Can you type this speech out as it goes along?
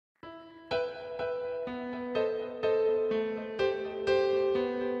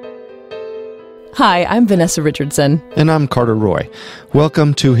Hi, I'm Vanessa Richardson. And I'm Carter Roy.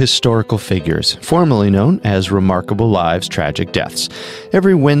 Welcome to Historical Figures, formerly known as Remarkable Lives, Tragic Deaths.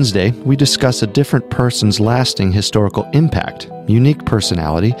 Every Wednesday, we discuss a different person's lasting historical impact, unique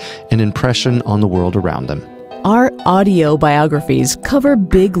personality, and impression on the world around them. Our audio biographies cover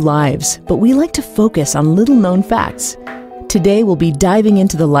big lives, but we like to focus on little-known facts. Today, we'll be diving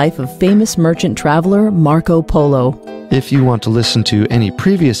into the life of famous merchant traveler Marco Polo. If you want to listen to any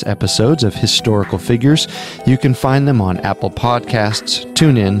previous episodes of Historical Figures, you can find them on Apple Podcasts,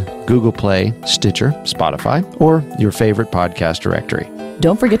 TuneIn, Google Play, Stitcher, Spotify, or your favorite podcast directory.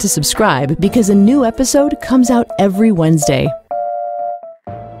 Don't forget to subscribe because a new episode comes out every Wednesday.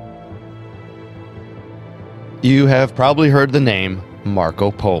 You have probably heard the name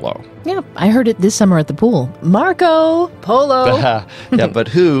Marco Polo. Yeah, I heard it this summer at the pool. Marco Polo! Yeah, but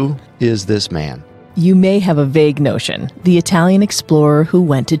who is this man? You may have a vague notion, the Italian explorer who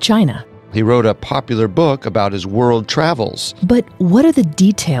went to China. He wrote a popular book about his world travels. But what are the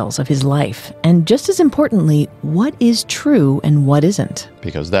details of his life? And just as importantly, what is true and what isn't?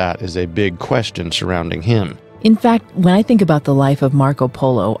 Because that is a big question surrounding him. In fact, when I think about the life of Marco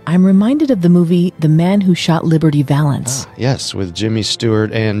Polo, I'm reminded of the movie The Man Who Shot Liberty Valance. Yes, with Jimmy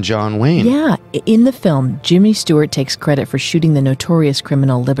Stewart and John Wayne. Yeah, in the film, Jimmy Stewart takes credit for shooting the notorious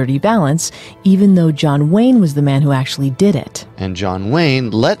criminal Liberty Valance, even though John Wayne was the man who actually did it. And John Wayne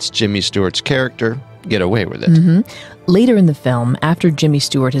lets Jimmy Stewart's character get away with it. Mm-hmm. Later in the film, after Jimmy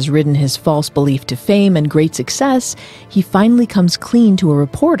Stewart has ridden his false belief to fame and great success, he finally comes clean to a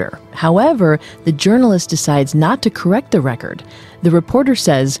reporter. However, the journalist decides not to correct the record. The reporter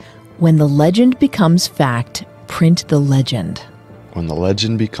says, "When the legend becomes fact, print the legend." When the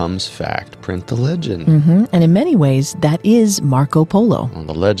legend becomes fact, print the legend. Mm-hmm. And in many ways, that is Marco Polo. Well,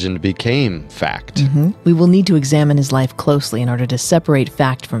 the legend became fact. Mm-hmm. We will need to examine his life closely in order to separate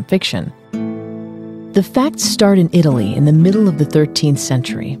fact from fiction. The facts start in Italy in the middle of the 13th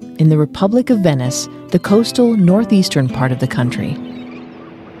century, in the Republic of Venice, the coastal northeastern part of the country.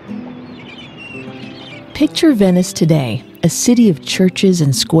 Picture Venice today, a city of churches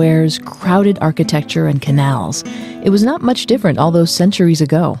and squares, crowded architecture and canals. It was not much different all those centuries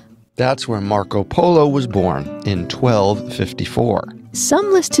ago. That's where Marco Polo was born, in 1254.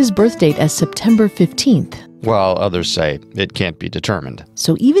 Some list his birth date as September 15th. While others say it can't be determined.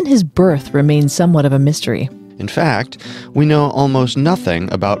 So even his birth remains somewhat of a mystery. In fact, we know almost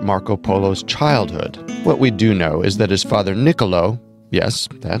nothing about Marco Polo's childhood. What we do know is that his father Niccolo, yes,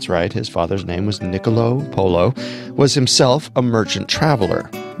 that's right, his father's name was Niccolo Polo, was himself a merchant traveler.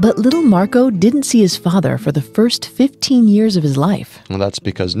 But little Marco didn't see his father for the first 15 years of his life. Well, that's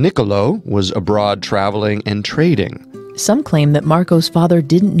because Niccolo was abroad traveling and trading. Some claim that Marco's father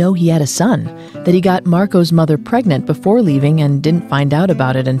didn't know he had a son, that he got Marco's mother pregnant before leaving and didn't find out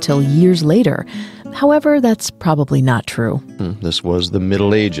about it until years later. However, that's probably not true. This was the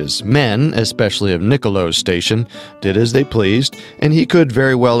Middle Ages. Men, especially of Niccolo's station, did as they pleased, and he could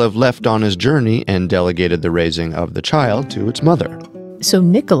very well have left on his journey and delegated the raising of the child to its mother. So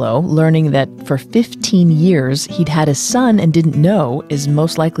Niccolo, learning that for 15 years he'd had a son and didn't know, is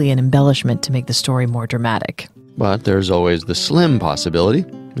most likely an embellishment to make the story more dramatic. But there's always the slim possibility.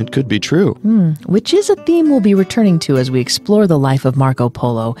 It could be true. Which is a theme we'll be returning to as we explore the life of Marco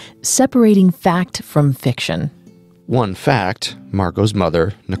Polo, separating fact from fiction. One fact, Marco's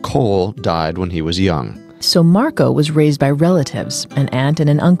mother, Nicole, died when he was young. So Marco was raised by relatives, an aunt and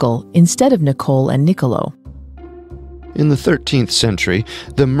an uncle, instead of Nicole and Niccolo. In the 13th century,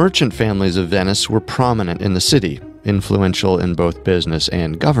 the merchant families of Venice were prominent in the city, influential in both business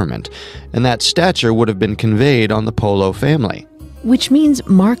and government, and that stature would have been conveyed on the Polo family. Which means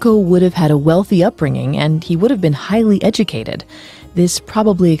Marco would have had a wealthy upbringing and he would have been highly educated. This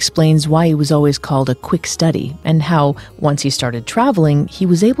probably explains why he was always called a quick study, and how, once he started traveling, he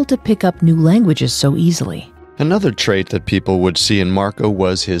was able to pick up new languages so easily. Another trait that people would see in Marco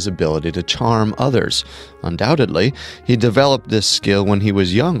was his ability to charm others. Undoubtedly, he developed this skill when he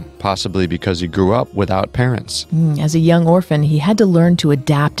was young, possibly because he grew up without parents. As a young orphan, he had to learn to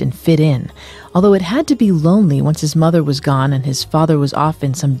adapt and fit in, although it had to be lonely once his mother was gone and his father was off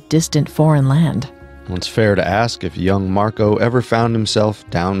in some distant foreign land. It's fair to ask if young Marco ever found himself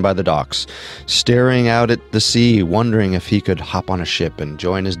down by the docks, staring out at the sea, wondering if he could hop on a ship and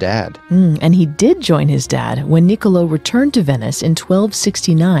join his dad. And he did join his dad when Niccolo returned to Venice in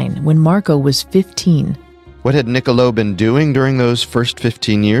 1269, when Marco was 15. What had Niccolo been doing during those first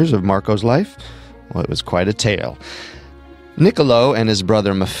 15 years of Marco's life? Well, it was quite a tale. Niccolo and his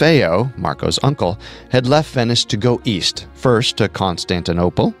brother Maffeo, Marco's uncle, had left Venice to go east, first to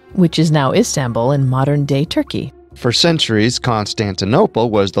Constantinople, which is now Istanbul in modern-day Turkey. For centuries,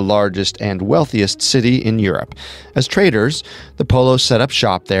 Constantinople was the largest and wealthiest city in Europe. As traders, the Polos set up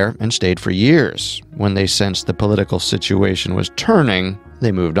shop there and stayed for years. When they sensed the political situation was turning,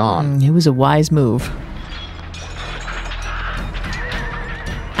 they moved on. It was a wise move.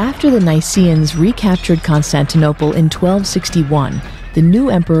 After the Nicaeans recaptured Constantinople in 1261, the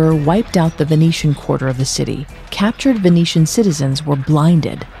new emperor wiped out the Venetian quarter of the city. Captured Venetian citizens were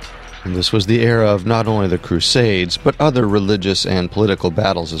blinded. And this was the era of not only the Crusades, but other religious and political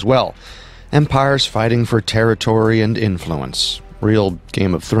battles as well. Empires fighting for territory and influence. Real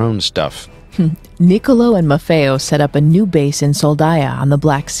Game of Thrones stuff. Niccolo and Maffeo set up a new base in Soldaia on the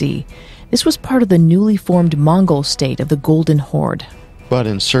Black Sea. This was part of the newly formed Mongol state of the Golden Horde. But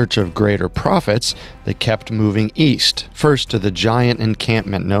in search of greater profits, they kept moving east, first to the giant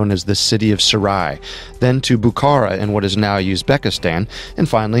encampment known as the city of Sarai, then to Bukhara in what is now Uzbekistan, and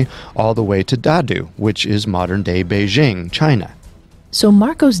finally all the way to Dadu, which is modern-day Beijing, China. So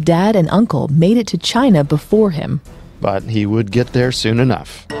Marco's dad and uncle made it to China before him. But he would get there soon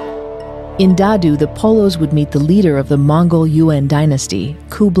enough. In Dadu, the Polos would meet the leader of the Mongol Yuan dynasty,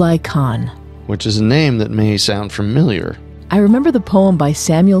 Kublai Khan. Which is a name that may sound familiar. I remember the poem by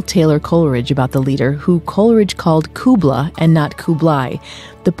Samuel Taylor Coleridge about the leader, who Coleridge called Kubla and not Kublai.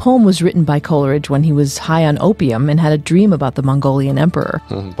 The poem was written by Coleridge when he was high on opium and had a dream about the Mongolian emperor.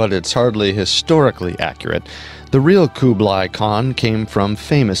 But it's hardly historically accurate. The real Kublai Khan came from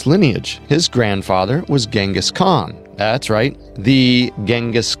famous lineage. His grandfather was Genghis Khan. That's right, the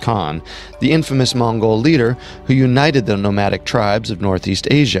Genghis Khan, the infamous Mongol leader who united the nomadic tribes of Northeast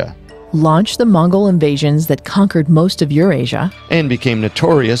Asia. Launched the Mongol invasions that conquered most of Eurasia, and became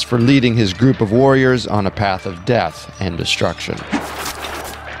notorious for leading his group of warriors on a path of death and destruction.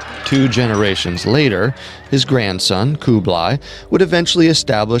 2 generations later, his grandson, Kublai, would eventually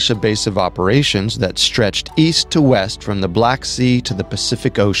establish a base of operations that stretched east to west from the Black Sea to the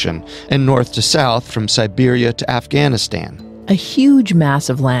Pacific Ocean, and north to south from Siberia to Afghanistan. A huge mass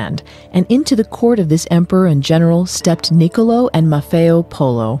of land, and into the court of this emperor and general stepped Niccolo and Maffeo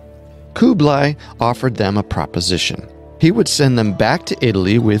Polo. Kublai offered them a proposition. He would send them back to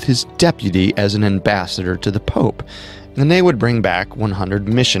Italy with his deputy as an ambassador to the Pope, and they would bring back 100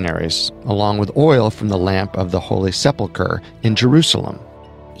 missionaries, along with oil from the lamp of the Holy Sepulchre in Jerusalem.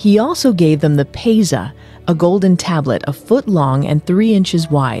 He also gave them the Pesa, a golden tablet a foot long and 3 inches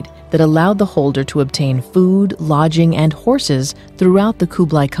wide that allowed the holder to obtain food, lodging, and horses throughout the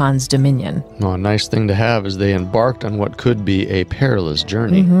Kublai Khan's dominion. Well, a nice thing to have as they embarked on what could be a perilous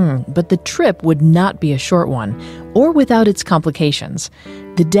journey. But the trip would not be a short one, or without its complications.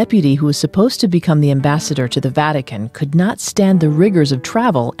 The deputy who was supposed to become the ambassador to the Vatican could not stand the rigors of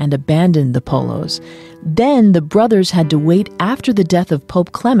travel and abandoned the Polos. Then the brothers had to wait after the death of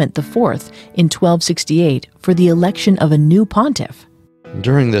Pope Clement IV in 1268 for the election of a new pontiff.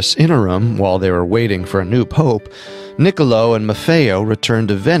 During this interim, while they were waiting for a new pope, Niccolo and Maffeo returned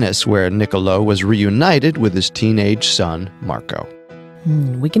to Venice, where Niccolo was reunited with his teenage son, Marco.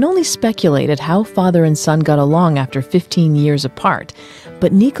 We can only speculate at how father and son got along after 15 years apart,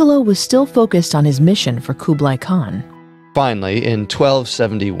 but Niccolo was still focused on his mission for Kublai Khan. Finally, in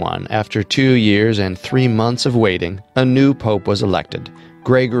 1271, after 2 years and 3 months of waiting, a new pope was elected,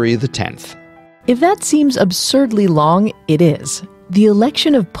 Gregory X. If that seems absurdly long, it is. The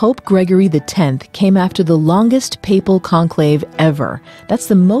election of Pope Gregory X came after the longest papal conclave ever. That's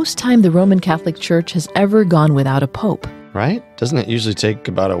the most time the Roman Catholic Church has ever gone without a pope. Right? Doesn't it usually take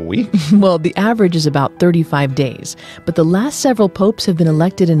about a week? Well, the average is about 35 days, but the last several popes have been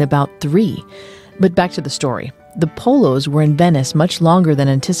elected in about 3. But back to the story. The Polos were in Venice much longer than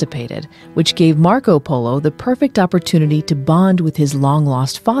anticipated, which gave Marco Polo the perfect opportunity to bond with his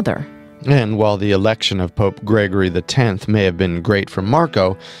long-lost father. And while the election of Pope Gregory X may have been great for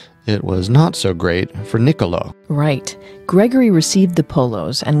Marco, it was not so great for Niccolo. Right. Gregory received the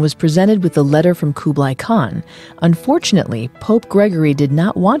Polos and was presented with a letter from Kublai Khan. Unfortunately, Pope Gregory did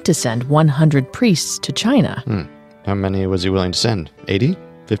not want to send 100 priests to China. How many was he willing to send? 80?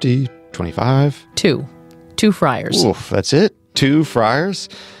 50? 25? 2 friars. Oof, that's it? 2 friars?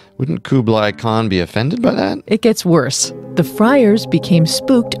 Wouldn't Kublai Khan be offended by that? It gets worse. The friars became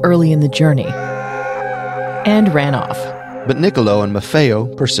spooked early in the journey and ran off. But Niccolo and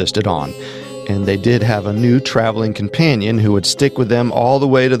Maffeo persisted on, and they did have a new traveling companion who would stick with them all the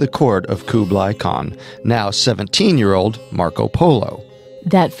way to the court of Kublai Khan, now 17-year-old Marco Polo.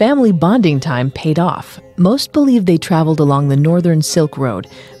 That family bonding time paid off. Most believe they traveled along the northern Silk Road,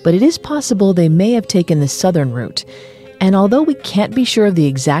 but it is possible they may have taken the southern route. And although we can't be sure of the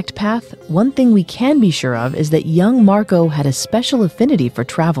exact path, one thing we can be sure of is that young Marco had a special affinity for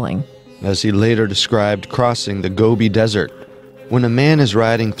traveling. as he later described crossing the Gobi Desert. When a man is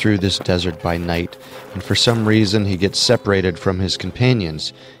riding through this desert by night, and for some reason he gets separated from his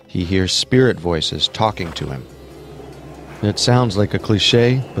companions, he hears spirit voices talking to him. It sounds like a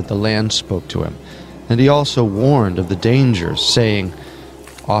cliché, but the land spoke to him, and he also warned of the dangers, saying,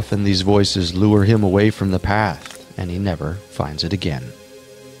 often these voices lure him away from the path, and he never finds it again.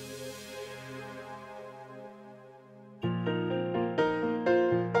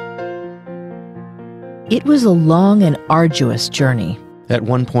 It was a long and arduous journey. At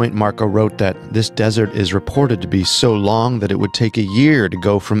one point, Marco wrote that this desert is reported to be so long that it would take a year to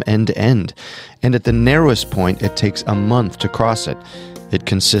go from end to end, and at the narrowest point, it takes a month to cross it. It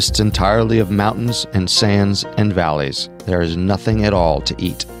consists entirely of mountains and sands and valleys. There is nothing at all to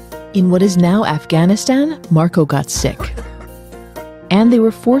eat. In what is now Afghanistan, Marco got sick, and they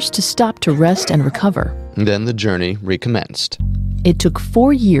were forced to stop to rest and recover. Then the journey recommenced. It took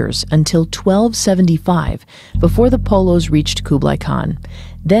 4 years until 1275 before the Polos reached Kublai Khan,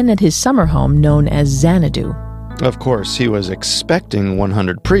 then at his summer home known as Xanadu. Of course, he was expecting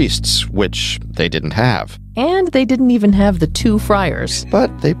 100 priests, which they didn't have. And they didn't even have the 2 friars.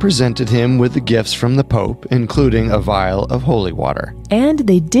 But they presented him with the gifts from the Pope, including a vial of holy water. And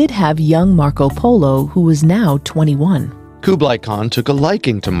they did have young Marco Polo, who was now 21. Kublai Khan took a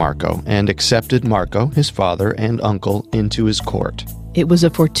liking to Marco and accepted Marco, his father and uncle, into his court. It was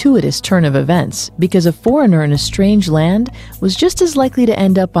a fortuitous turn of events, because a foreigner in a strange land was just as likely to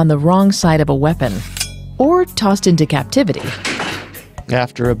end up on the wrong side of a weapon, or tossed into captivity.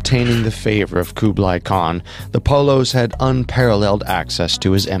 After obtaining the favor of Kublai Khan, the Polos had unparalleled access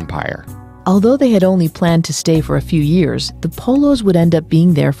to his empire. Although they had only planned to stay for a few years, the Polos would end up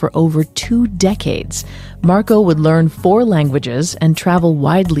being there for over 2 decades. Marco would learn 4 languages and travel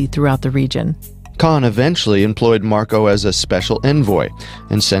widely throughout the region. Khan eventually employed Marco as a special envoy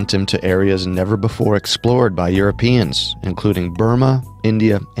and sent him to areas never before explored by Europeans, including Burma,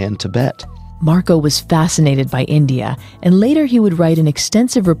 India, and Tibet. Marco was fascinated by India, and later he would write an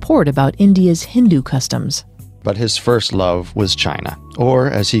extensive report about India's Hindu customs. But his first love was China, or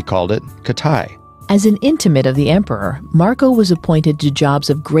as he called it, Kitai. As an intimate of the emperor, Marco was appointed to jobs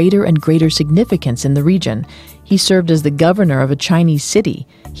of greater and greater significance in the region. He served as the governor of a Chinese city.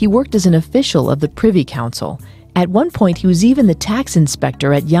 He worked as an official of the Privy Council. At one point, he was even the tax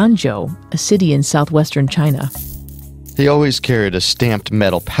inspector at Yanzhou, a city in southwestern China. He always carried a stamped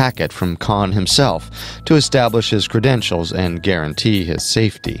metal packet from Khan himself to establish his credentials and guarantee his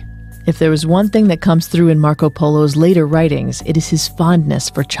safety. If there was one thing that comes through in Marco Polo's later writings, it is his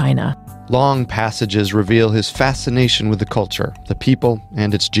fondness for China. Long passages reveal his fascination with the culture, the people,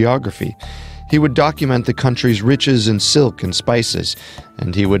 and its geography. He would document the country's riches in silk and spices,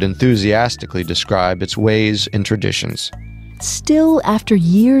 and he would enthusiastically describe its ways and traditions. Still, after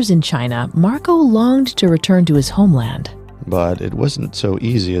years in China, Marco longed to return to his homeland. But it wasn't so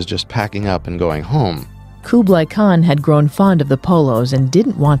easy as just packing up and going home. Kublai Khan had grown fond of the Polos and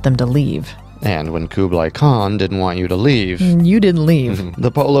didn't want them to leave. And when Kublai Khan didn't want you to leave... You didn't leave. The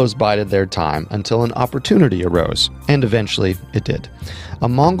Polos bided their time until an opportunity arose, and eventually it did. A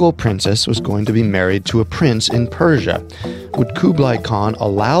Mongol princess was going to be married to a prince in Persia. Would Kublai Khan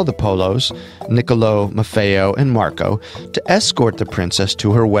allow the Polos, Niccolo, Maffeo, and Marco, to escort the princess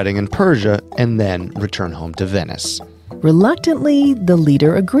to her wedding in Persia and then return home to Venice? Reluctantly, the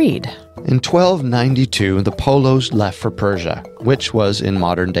leader agreed. In 1292, the Polos left for Persia, which was in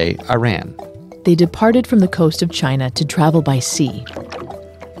modern-day Iran. They departed from the coast of China to travel by sea.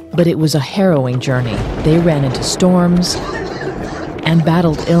 But it was a harrowing journey. They ran into storms and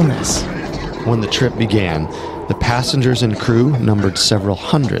battled illness. When the trip began, the passengers and crew numbered several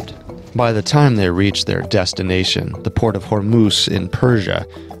hundred. By the time they reached their destination, the port of Hormuz in Persia,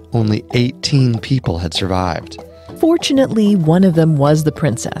 only 18 people had survived. Fortunately, one of them was the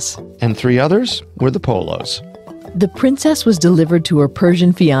princess. And 3 others were the Polos. The princess was delivered to her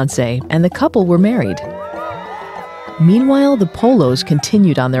Persian fiancé, and the couple were married. Meanwhile, the Polos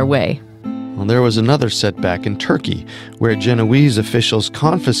continued on their way. Well, there was another setback in Turkey, where Genoese officials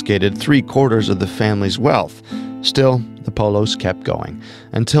confiscated 3/4 of the family's wealth. Still, the Polos kept going,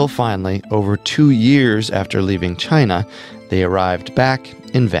 until finally, over 2 years after leaving China, they arrived back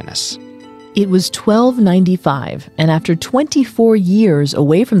in Venice. It was 1295, and after 24 years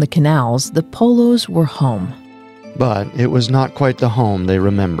away from the canals, the Polos were home. But it was not quite the home they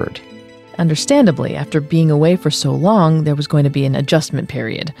remembered. Understandably, after being away for so long, there was going to be an adjustment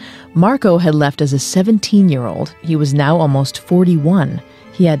period. Marco had left as a 17-year-old. He was now almost 41.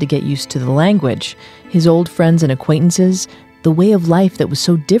 He had to get used to the language, his old friends and acquaintances, the way of life that was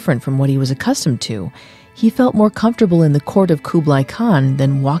so different from what he was accustomed to. he felt more comfortable in the court of Kublai Khan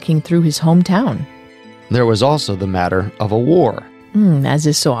than walking through his hometown. There was also the matter of a war. As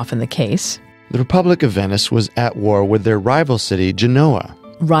is so often the case. The Republic of Venice was at war with their rival city, Genoa.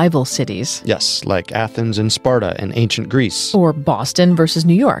 Rival cities. Yes, like Athens and Sparta in ancient Greece. Or Boston versus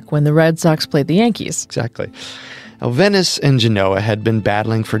New York when the Red Sox played the Yankees. Exactly. Now, Venice and Genoa had been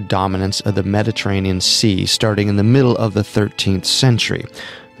battling for dominance of the Mediterranean Sea starting in the middle of the 13th century.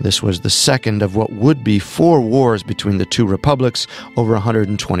 This was the second of what would be 4 wars between the two republics over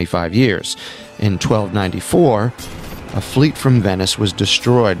 125 years. In 1294, a fleet from Venice was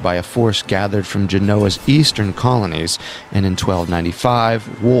destroyed by a force gathered from Genoa's eastern colonies, and in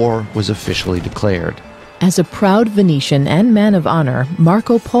 1295, war was officially declared. As a proud Venetian and man of honor,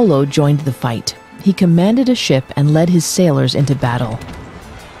 Marco Polo joined the fight. He commanded a ship and led his sailors into battle.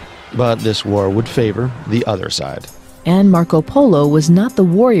 But this war would favor the other side. And Marco Polo was not the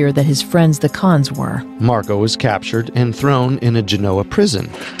warrior that his friends the Khans were. Marco was captured and thrown in a Genoa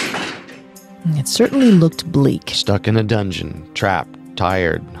prison. It certainly looked bleak. Stuck in a dungeon, trapped,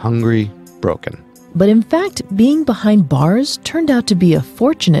 tired, hungry, broken. But in fact, being behind bars turned out to be a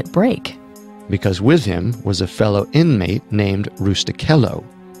fortunate break. Because with him was a fellow inmate named Rustichello.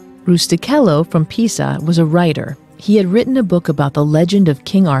 Rustichello from Pisa was a writer. He had written a book about the legend of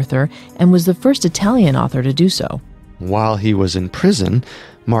King Arthur and was the first Italian author to do so. While he was in prison,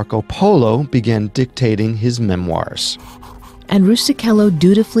 Marco Polo began dictating his memoirs. And Rustichello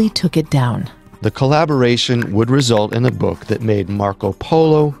dutifully took it down. The collaboration would result in a book that made Marco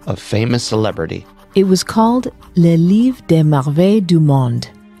Polo a famous celebrity. It was called Le Livre des Merveilles du Monde,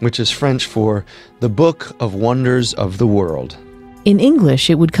 which is French for The Book of Wonders of the World. In English,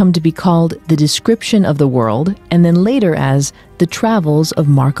 it would come to be called The Description of the World, and then later as The Travels of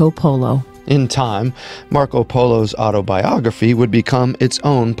Marco Polo. In time, Marco Polo's autobiography would become its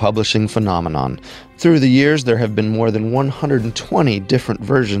own publishing phenomenon. Through the years, there have been more than 120 different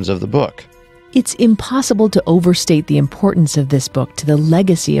versions of the book. It's impossible to overstate the importance of this book to the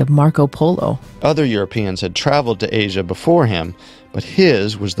legacy of Marco Polo. Other Europeans had traveled to Asia before him, but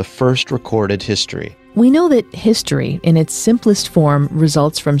his was the first recorded history. We know that history, in its simplest form,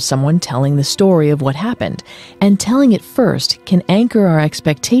 results from someone telling the story of what happened, and telling it first can anchor our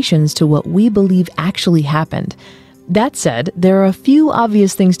expectations to what we believe actually happened. That said, there are a few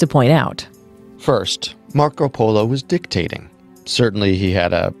obvious things to point out. First, Marco Polo was dictating. Certainly he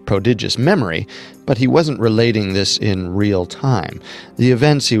had a prodigious memory, but he wasn't relating this in real time. The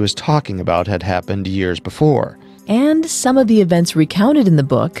events he was talking about had happened years before. And some of the events recounted in the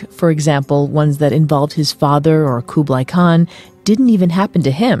book, for example, ones that involved his father or Kublai Khan, didn't even happen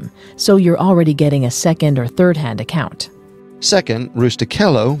to him, so you're already getting a second or third-hand account. Second,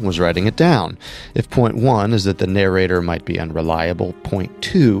 Rustichello was writing it down. If point 1 is that the narrator might be unreliable, point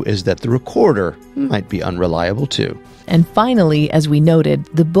 2 is that the recorder might be unreliable too. And finally, as we noted,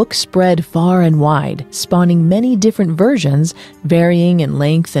 the book spread far and wide, spawning many different versions, varying in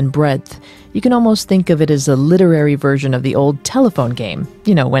length and breadth. You can almost think of it as a literary version of the old telephone game.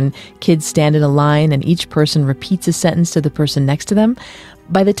 You know, when kids stand in a line and each person repeats a sentence to the person next to them.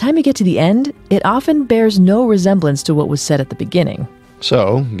 By the time you get to the end, it often bears no resemblance to what was said at the beginning.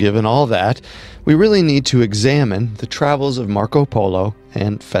 So, given all that, we really need to examine the travels of Marco Polo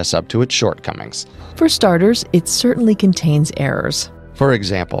and fess up to its shortcomings. For starters, it certainly contains errors. For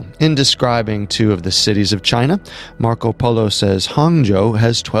example, in describing 2 of the cities of China, Marco Polo says Hangzhou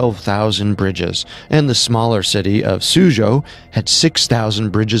has 12,000 bridges, and the smaller city of Suzhou had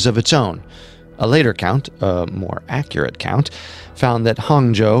 6,000 bridges of its own. A later count, a more accurate count, found that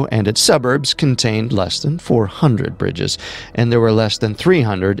Hangzhou and its suburbs contained less than 400 bridges, and there were less than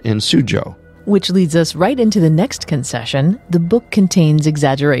 300 in Suzhou. Which leads us right into the next concession. The book contains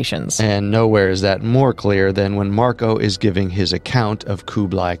exaggerations. And nowhere is that more clear than when Marco is giving his account of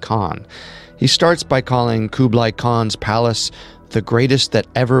Kublai Khan. He starts by calling Kublai Khan's palace the greatest that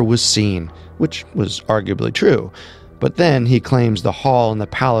ever was seen, which was arguably true. But then he claims the hall in the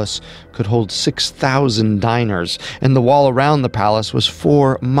palace could hold 6,000 diners, and the wall around the palace was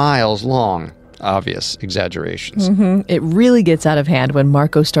 4 miles long. Obvious exaggerations. It really gets out of hand when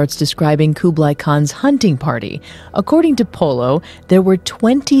Marco starts describing Kublai Khan's hunting party. According to Polo, there were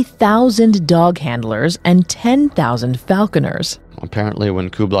 20,000 dog handlers and 10,000 falconers. Apparently,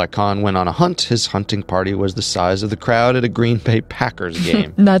 when Kublai Khan went on a hunt, his hunting party was the size of the crowd at a Green Bay Packers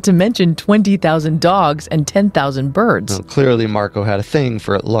game. Not to mention 20,000 dogs and 10,000 birds. Well, clearly, Marco had a thing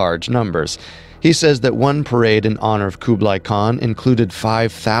for large numbers. He says that one parade in honor of Kublai Khan included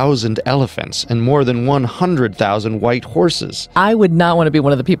 5,000 elephants and more than 100,000 white horses. I would not want to be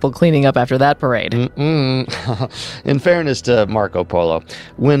one of the people cleaning up after that parade. In fairness to Marco Polo,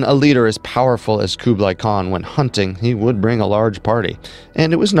 when a leader as powerful as Kublai Khan went hunting, he would bring a large party.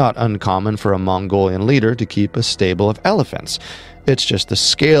 And it was not uncommon for a Mongolian leader to keep a stable of elephants. It's just the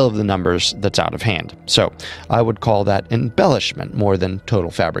scale of the numbers that's out of hand. So I would call that embellishment more than total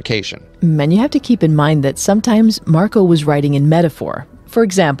fabrication. And you have to keep in mind that sometimes Marco was writing in metaphor. For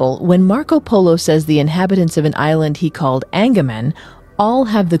example, when Marco Polo says the inhabitants of an island he called Angamen all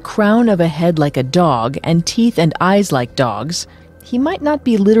have the crown of a head like a dog and teeth and eyes like dogs, he might not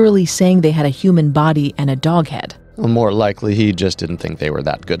be literally saying they had a human body and a dog head. Well, more likely, he just didn't think they were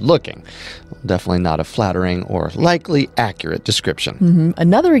that good looking. Definitely not a flattering or likely accurate description.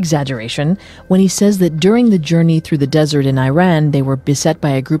 Another exaggeration, when he says that during the journey through the desert in Iran, they were beset by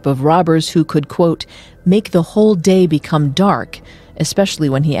a group of robbers who could, quote, make the whole day become dark, especially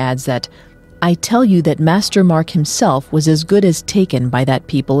when he adds that, I tell you that Master Mark himself was as good as taken by that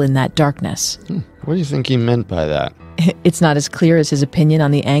people in that darkness. What do you think he meant by that? It's not as clear as his opinion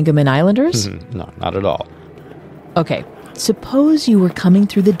on the Angaman Islanders? No, not at all. Okay, suppose you were coming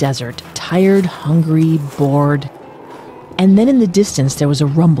through the desert, tired, hungry, bored, and then in the distance there was a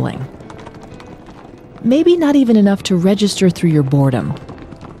rumbling. Maybe not even enough to register through your boredom.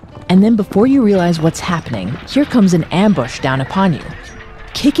 And then before you realize what's happening, here comes an ambush down upon you,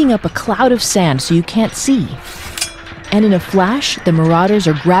 kicking up a cloud of sand so you can't see. And in a flash, the marauders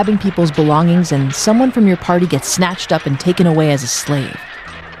are grabbing people's belongings and someone from your party gets snatched up and taken away as a slave.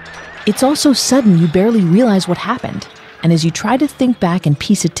 It's all so sudden you barely realize what happened. And as you try to think back and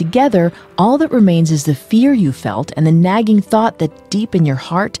piece it together, all that remains is the fear you felt and the nagging thought that deep in your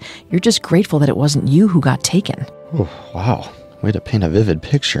heart, you're just grateful that it wasn't you who got taken. Oh, wow. Way to paint a vivid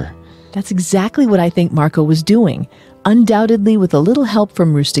picture. That's exactly what I think Marco was doing, undoubtedly with a little help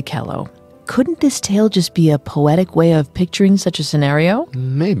from Rustichello. Couldn't this tale just be a poetic way of picturing such a scenario?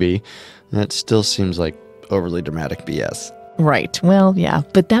 Maybe. That still seems like overly dramatic BS. Right. Well, yeah,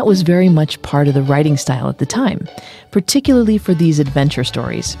 but that was very much part of the writing style at the time, particularly for these adventure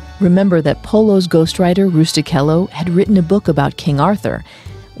stories. Remember that Polo's ghostwriter, Rustichello, had written a book about King Arthur.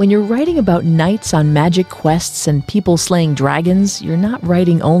 When you're writing about knights on magic quests and people slaying dragons, you're not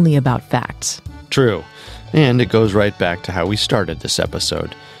writing only about facts. True. And it goes right back to how we started this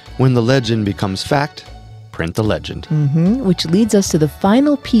episode. When the legend becomes fact, print the legend. Which leads us to the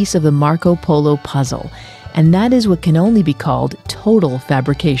final piece of the Marco Polo puzzle. And that is what can only be called total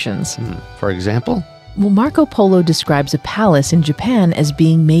fabrications. For example? Well, Marco Polo describes a palace in Japan as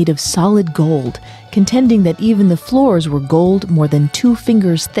being made of solid gold, contending that even the floors were gold more than 2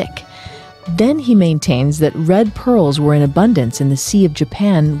 fingers thick. Then he maintains that red pearls were in abundance in the Sea of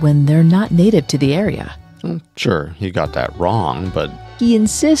Japan when they're not native to the area. Sure, he got that wrong, but... He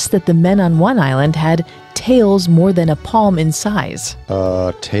insists that the men on one island had tails more than a palm in size.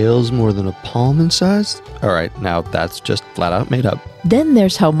 Tails more than a palm in size? All right, now that's just flat out made up. Then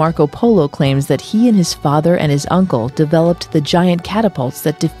there's how Marco Polo claims that he and his father and his uncle developed the giant catapults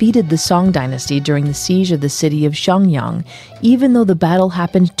that defeated the Song dynasty during the siege of the city of Xiangyang, even though the battle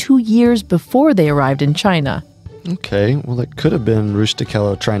happened 2 years before they arrived in China. Okay, well, it could have been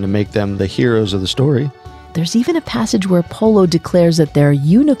Rustichello trying to make them the heroes of the story. There's even a passage where Polo declares that there are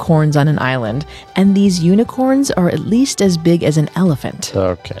unicorns on an island, and these unicorns are at least as big as an elephant.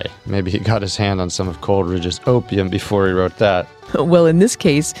 Okay, maybe he got his hand on some of Coleridge's opium before he wrote that. Well, in this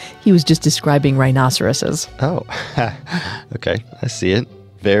case, he was just describing rhinoceroses. Oh, okay, I see it.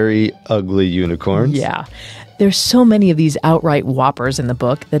 Very ugly unicorns. Yeah. There's so many of these outright whoppers in the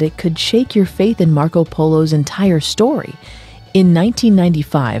book that it could shake your faith in Marco Polo's entire story. In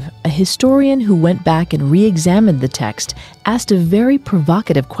 1995, a historian who went back and re-examined the text asked a very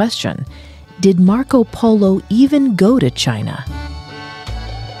provocative question. Did Marco Polo even go to China?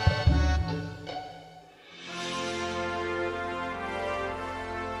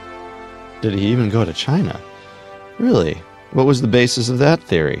 Did he even go to China? Really? What was the basis of that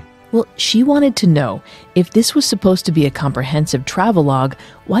theory? Well, she wanted to know, if this was supposed to be a comprehensive travelogue,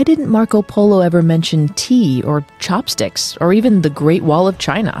 why didn't Marco Polo ever mention tea or chopsticks or even the Great Wall of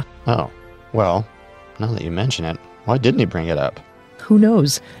China? Oh, well, now that you mention it, why didn't he bring it up? Who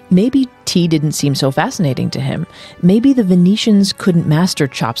knows? Maybe tea didn't seem so fascinating to him. Maybe the Venetians couldn't master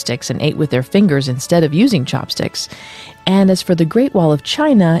chopsticks and ate with their fingers instead of using chopsticks. And as for the Great Wall of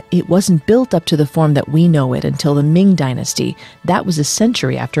China, it wasn't built up to the form that we know it until the Ming Dynasty. That was a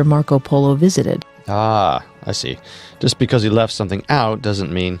century after Marco Polo visited. Ah, I see. Just because he left something out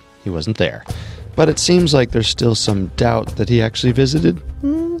doesn't mean he wasn't there. But it seems like there's still some doubt that he actually visited.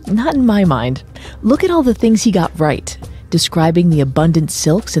 Not in my mind. Look at all the things he got right. Describing the abundant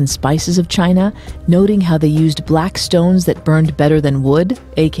silks and spices of China, noting how they used black stones that burned better than wood,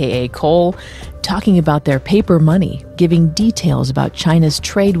 aka coal, talking about their paper money, giving details about China's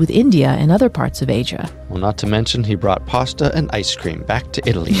trade with India and other parts of Asia. Well, not to mention he brought pasta and ice cream back to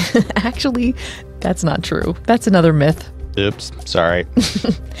Italy. Actually, that's not true. That's another myth. Oops, sorry.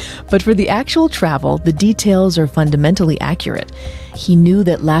 But for the actual travel, the details are fundamentally accurate. He knew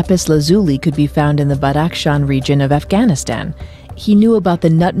that lapis lazuli could be found in the Badakhshan region of Afghanistan. He knew about the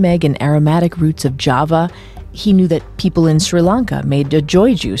nutmeg and aromatic roots of Java. He knew that people in Sri Lanka made a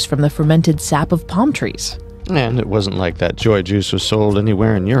joy juice from the fermented sap of palm trees. And it wasn't like that joy juice was sold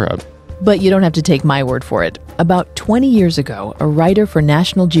anywhere in Europe. But you don't have to take my word for it. About 20 years ago, a writer for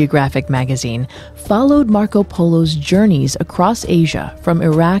National Geographic magazine followed Marco Polo's journeys across Asia, from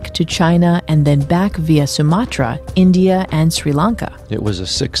Iraq to China and then back via Sumatra, India, and Sri Lanka. It was a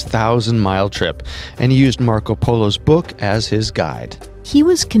 6,000-mile trip, and he used Marco Polo's book as his guide. He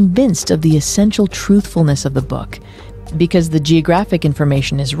was convinced of the essential truthfulness of the book, because the geographic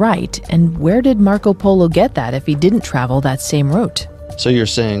information is right, and where did Marco Polo get that if he didn't travel that same route? So you're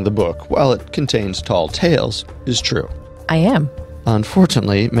saying the book, while it contains tall tales, is true? I am.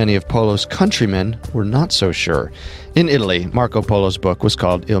 Unfortunately, many of Polo's countrymen were not so sure. In Italy, Marco Polo's book was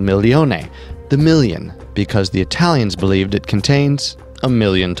called Il Milione, the Million, because the Italians believed it contains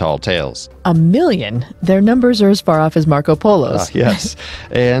 1,000,000 tall tales. 1,000,000? Their numbers are as far off as Marco Polo's. Yes.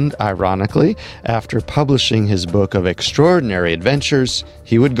 And ironically, after publishing his book of extraordinary adventures,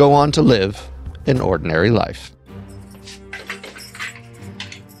 he would go on to live an ordinary life.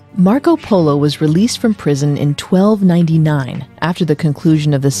 Marco Polo was released from prison in 1299 after the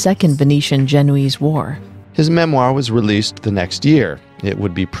conclusion of the Second Venetian-Genoese War. His memoir was released the next year. It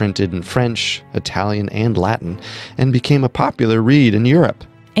would be printed in French, Italian, and Latin, and became a popular read in Europe.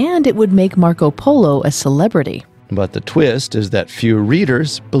 And it would make Marco Polo a celebrity. But the twist is that few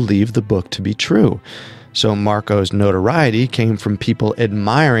readers believed the book to be true. So Marco's notoriety came from people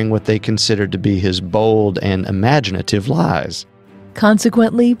admiring what they considered to be his bold and imaginative lies.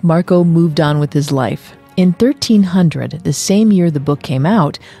 Consequently, Marco moved on with his life. In 1300, the same year the book came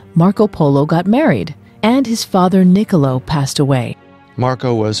out, Marco Polo got married, and his father Niccolo passed away.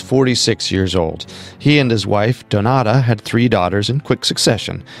 Marco was 46 years old. He and his wife, Donata, had 3 daughters in quick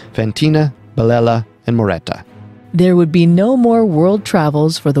succession, Fantina, Belella, and Moretta. There would be no more world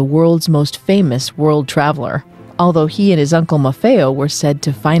travels for the world's most famous world traveler. Although he and his uncle Maffeo were said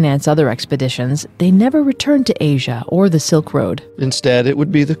to finance other expeditions, they never returned to Asia or the Silk Road. Instead, it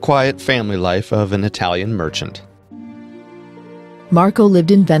would be the quiet family life of an Italian merchant. Marco lived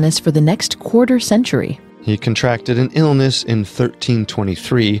in Venice for the next quarter century. He contracted an illness in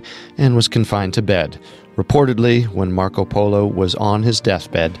 1323 and was confined to bed. Reportedly, when Marco Polo was on his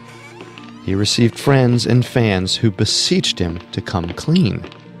deathbed, he received friends and fans who beseeched him to come clean.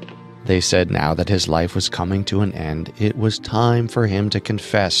 They said now that his life was coming to an end, it was time for him to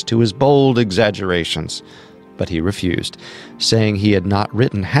confess to his bold exaggerations. But he refused, saying he had not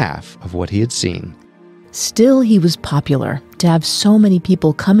written half of what he had seen. Still, he was popular, to have so many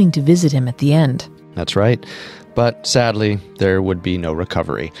people coming to visit him at the end. That's right. But sadly, there would be no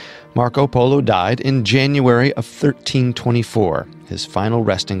recovery. Marco Polo died in January of 1324. His final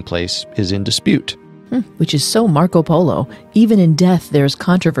resting place is in dispute. Which is so Marco Polo. Even in death, there's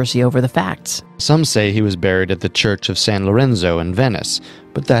controversy over the facts. Some say he was buried at the Church of San Lorenzo in Venice,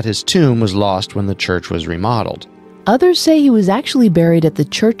 but that his tomb was lost when the church was remodeled. Others say he was actually buried at the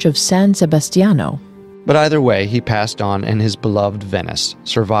Church of San Sebastiano. But either way, he passed on in his beloved Venice,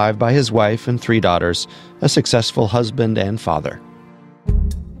 survived by his wife and 3 daughters, a successful husband and father.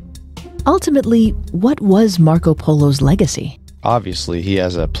 Ultimately, what was Marco Polo's legacy? Obviously, he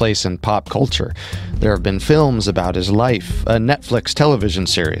has a place in pop culture. There have been films about his life, a Netflix television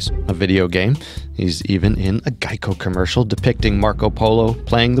series, a video game. He's even in a Geico commercial depicting Marco Polo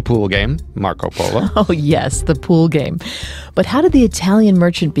playing the pool game, Marco Polo. Oh yes, the pool game. But how did the Italian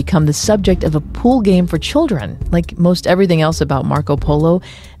merchant become the subject of a pool game for children? Like most everything else about Marco Polo,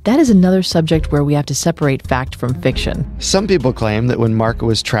 that is another subject where we have to separate fact from fiction. Some people claim that when Marco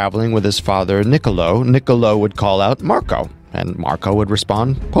was traveling with his father Niccolo, Niccolo would call out Marco, and Marco would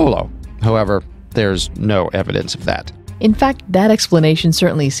respond Polo. However, there's no evidence of that. In fact, that explanation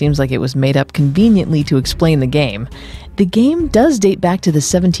certainly seems like it was made up conveniently to explain the game. The game does date back to the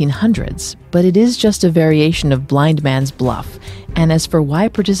 1700s, but it is just a variation of blind man's bluff. And as for why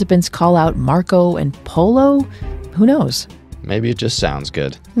participants call out Marco and Polo, who knows? maybe it just sounds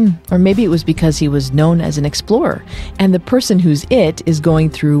good. Or maybe it was because he was known as an explorer, and the person who's it is going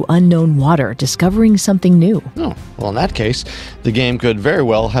through unknown water, discovering something new. Oh, well, in that case, the game could very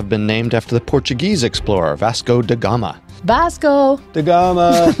well have been named after the Portuguese explorer, Vasco da Gama. Vasco Da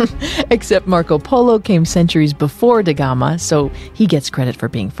Gama! Except Marco Polo came centuries before da Gama, so he gets credit for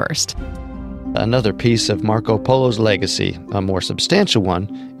being first. Another piece of Marco Polo's legacy, a more substantial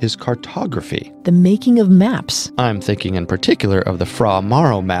one, is cartography. The making of maps. I'm thinking in particular of the Fra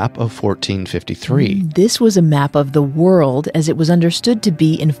Mauro map of 1453. This was a map of the world as it was understood to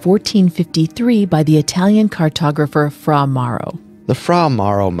be in 1453 by the Italian cartographer Fra Mauro. The Fra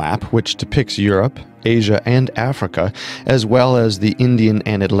Mauro map, which depicts Europe, Asia, and Africa, as well as the Indian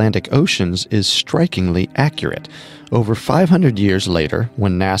and Atlantic Oceans, is strikingly accurate. Over 500 years later,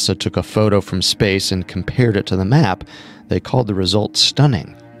 when NASA took a photo from space and compared it to the map, they called the result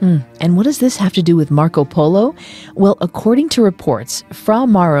stunning. And what does this have to do with Marco Polo? Well, according to reports, Fra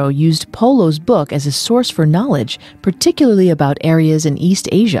Mauro used Polo's book as a source for knowledge, particularly about areas in East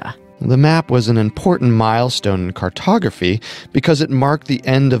Asia. The map was an important milestone in cartography because it marked the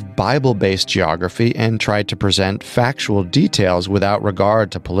end of Bible-based geography and tried to present factual details without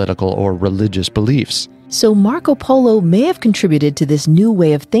regard to political or religious beliefs. So Marco Polo may have contributed to this new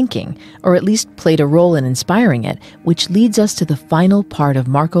way of thinking, or at least played a role in inspiring it, which leads us to the final part of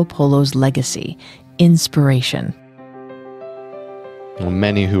Marco Polo's legacy, inspiration.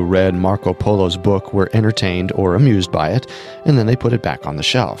 Many who read Marco Polo's book were entertained or amused by it, and then they put it back on the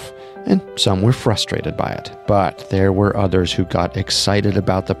shelf. And some were frustrated by it. But there were others who got excited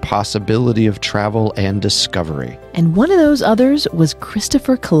about the possibility of travel and discovery. And one of those others was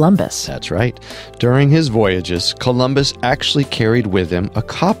Christopher Columbus. That's right. During his voyages, Columbus actually carried with him a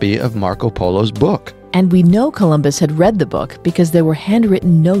copy of Marco Polo's book. And we know Columbus had read the book because there were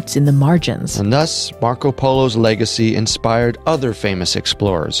handwritten notes in the margins. And thus, Marco Polo's legacy inspired other famous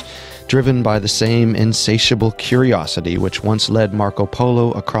explorers, driven by the same insatiable curiosity which once led Marco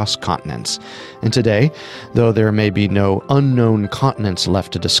Polo across continents. And today, though there may be no unknown continents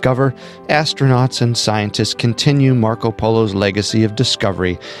left to discover, astronauts and scientists continue Marco Polo's legacy of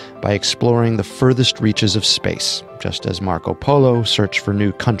discovery by exploring the furthest reaches of space. Just as Marco Polo searched for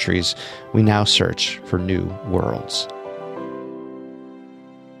new countries, we now search for new worlds.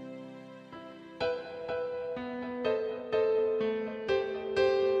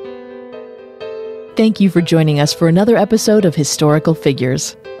 Thank you for joining us for another episode of Historical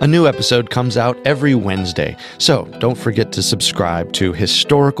Figures. A new episode comes out every Wednesday, so don't forget to subscribe to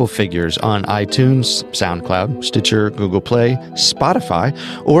Historical Figures on iTunes, SoundCloud, Stitcher, Google Play, Spotify,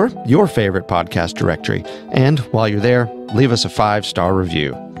 or your favorite podcast directory. And while you're there, leave us a 5-star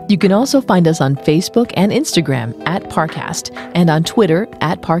review. You can also find us on Facebook and Instagram at Parcast, and on Twitter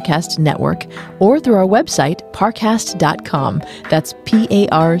at Parcast Network, or through our website, parcast.com. That's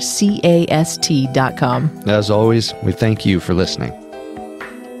Parcast.com. As always, we thank you for listening.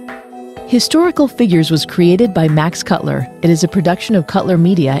 Historical Figures was created by Max Cutler. It is a production of Cutler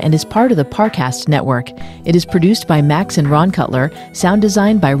Media and is part of the Parcast Network. It is produced by Max and Ron Cutler, sound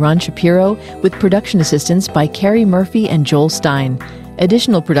design by Ron Shapiro, with production assistance by Carrie Murphy and Joel Stein.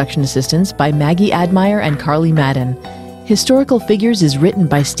 Additional production assistance by Maggie Admire and Carly Madden. Historical Figures is written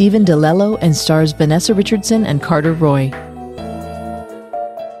by Stephen DeLello and stars Vanessa Richardson and Carter Roy.